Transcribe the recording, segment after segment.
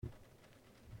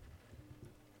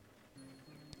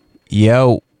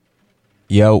Yo,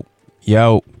 yo,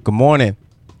 yo. Good morning.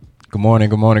 Good morning,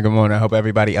 good morning, good morning. I hope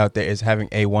everybody out there is having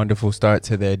a wonderful start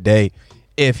to their day.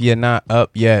 If you're not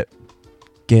up yet,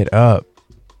 get up.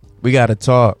 We got to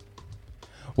talk.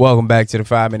 Welcome back to the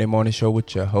 5-Minute Morning Show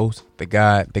with your host, the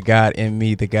God in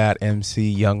me, the God MC,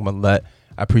 Young Millette.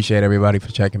 I appreciate everybody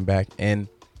for checking back in.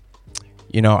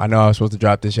 You know I was supposed to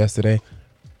drop this yesterday,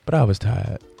 but I was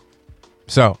tired.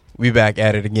 So, we back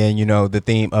at it again. You know, the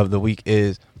theme of the week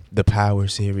is the Power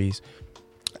series.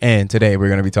 And today we're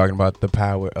going to be talking about the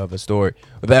power of a story.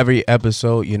 With every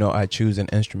episode, I choose an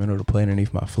instrumental to play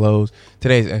underneath my flows.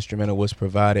 Today's instrumental was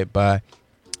provided by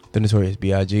the Notorious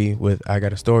B.I.G. with I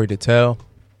Got a Story to Tell.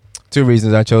 Two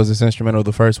reasons I chose this instrumental.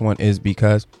 The first one is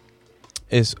because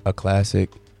it's a classic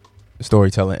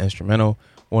storytelling instrumental,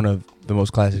 one of the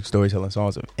most classic storytelling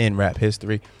songs in rap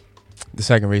history. The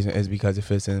second reason is because it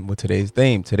fits in with today's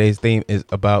theme. Today's theme is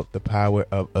about the power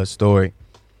of a story.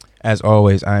 As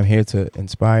always, I'm here to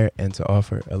inspire and to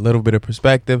offer a little bit of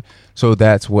perspective. So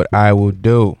that's what I will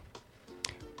do.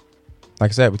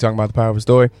 Like I said, we're talking about the power of a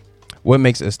story. What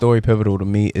makes a story pivotal to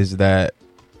me is that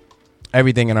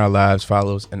everything in our lives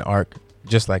follows an arc,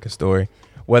 just like a story.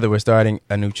 Whether we're starting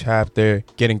a new chapter,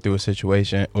 getting through a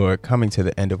situation, or coming to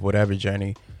the end of whatever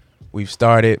journey we've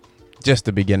started, just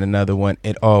to begin another one,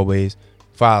 it always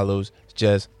follows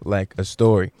just like a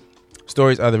story.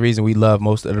 Stories are the reason we love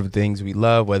most of the things we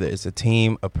love, whether it's a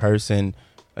team, a person,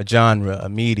 a genre, a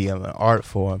medium, an art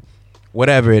form,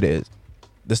 whatever it is.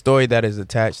 The story that is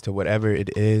attached to whatever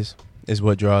it is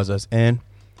what draws us in.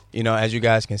 As you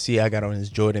guys can see, I got on this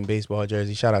Jordan baseball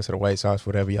jersey. Shout out to the White Sox,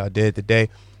 whatever y'all did today.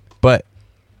 But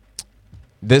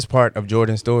this part of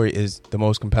Jordan's story is the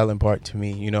most compelling part to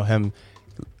me. Him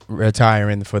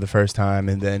retiring for the first time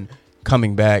and then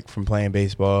coming back from playing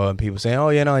baseball and people saying,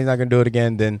 he's not going to do it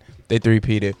again. Then they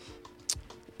three-peat it.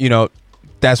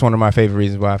 That's one of my favorite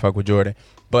reasons why I fuck with Jordan.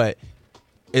 But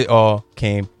it all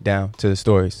came down to the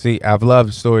stories. See, I've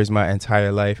loved stories my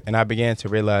entire life, and I began to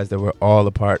realize that we're all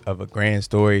a part of a grand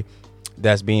story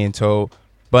that's being told.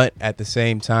 But at the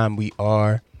same time, we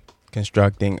are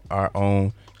constructing our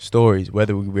own stories,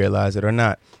 whether we realize it or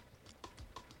not.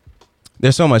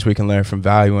 There's so much we can learn from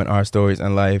valuing our stories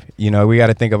in life. We got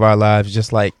to think of our lives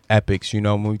just like epics.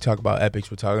 When we talk about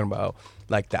epics, we're talking about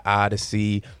like the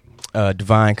Odyssey,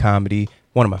 Divine Comedy,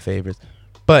 one of my favorites.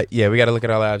 But yeah, we got to look at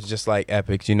our lives just like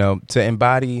epics,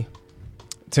 to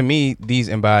me, these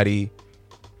embody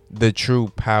the true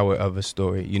power of a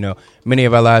story. Many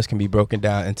of our lives can be broken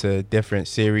down into different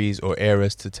series or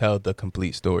eras to tell the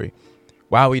complete story.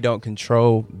 While we don't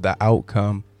control the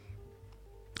outcome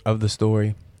of the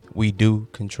story, we do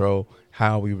control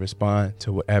how we respond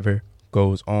to whatever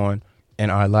goes on in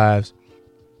our lives.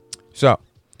 So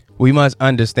we must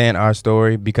understand our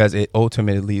story because it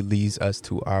ultimately leads us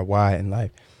to our why in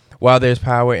life. While there's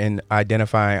power in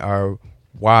identifying our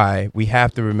why, we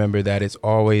have to remember that it's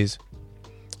always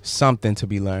something to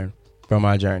be learned from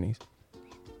our journeys.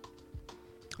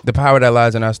 The power that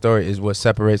lies in our story is what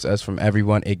separates us from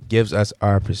everyone. It gives us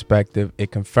our perspective. It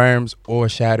confirms or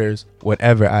shatters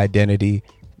whatever identity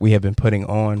we have been putting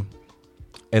on.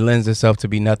 It lends itself to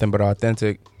be nothing but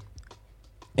authentic.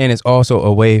 And it's also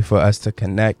a way for us to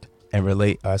connect and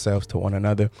relate ourselves to one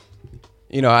another.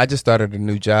 I just started a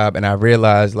new job and I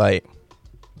realized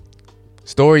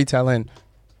storytelling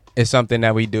is something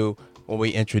that we do when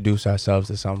we introduce ourselves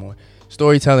to someone.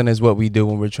 Storytelling is what we do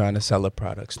when we're trying to sell a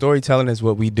product. Storytelling is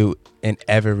what we do in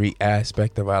every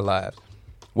aspect of our lives,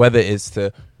 whether it's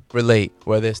to relate,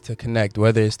 whether it's to connect,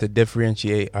 whether it's to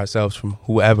differentiate ourselves from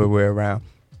whoever we're around.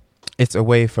 It's a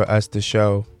way for us to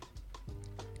show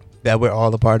that we're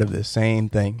all a part of the same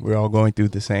thing. We're all going through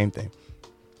the same thing.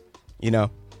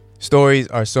 Stories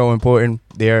are so important.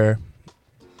 They're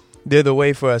the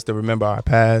way for us to remember our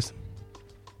past,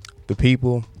 the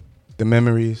people, the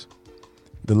memories,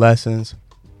 the lessons,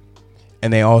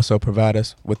 and they also provide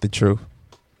us with the truth.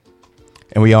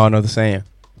 And we all know the saying,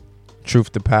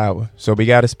 truth to power. So we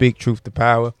got to speak truth to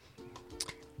power.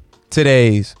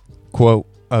 Today's quote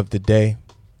of the day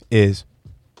is,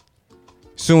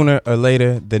 sooner or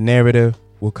later, the narrative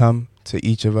will come to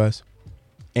each of us.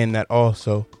 And that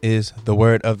also is the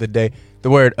word of the day. The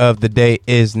word of the day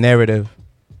is narrative.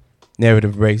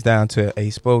 Narrative breaks down to a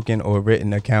spoken or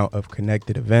written account of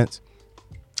connected events,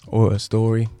 or a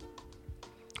story,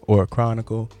 or a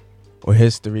chronicle, or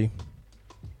history.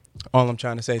 All I'm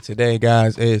trying to say today,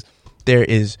 guys, is there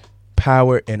is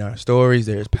power in our stories.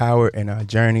 There is power in our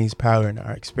journeys, power in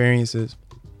our experiences.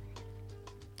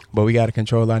 But we got to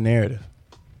control our narrative.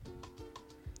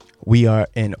 We are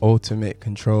in ultimate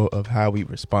control of how we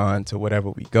respond to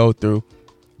whatever we go through.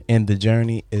 And the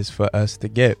journey is for us to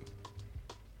get.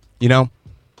 You know,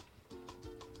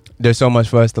 there's so much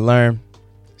for us to learn.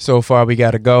 So far we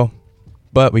got to go,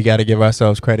 but we got to give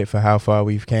ourselves credit for how far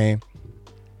we've came.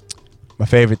 My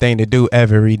favorite thing to do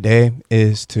every day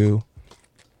is to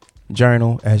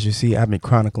journal. As you see, I've been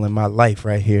chronicling my life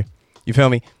right here. You feel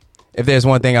me? If there's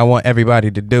one thing I want everybody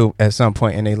to do at some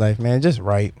point in their life, man, just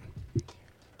write.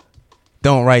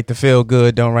 Don't write to feel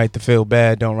good. Don't write to feel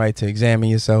bad. Don't write to examine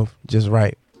yourself. Just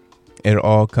write. It'll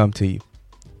all come to you.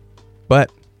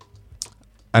 But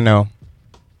I know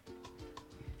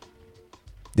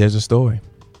there's a story.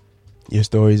 Your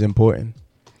story is important.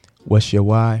 What's your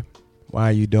why? Why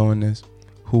are you doing this?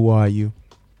 Who are you?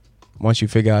 Once you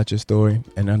figure out your story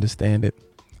and understand it,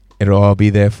 it'll all be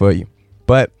there for you.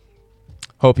 But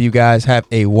hope you guys have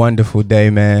a wonderful day,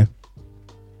 man.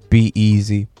 Be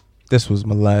easy. This was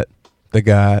Millette, the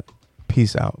God.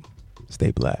 Peace out.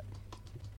 Stay black.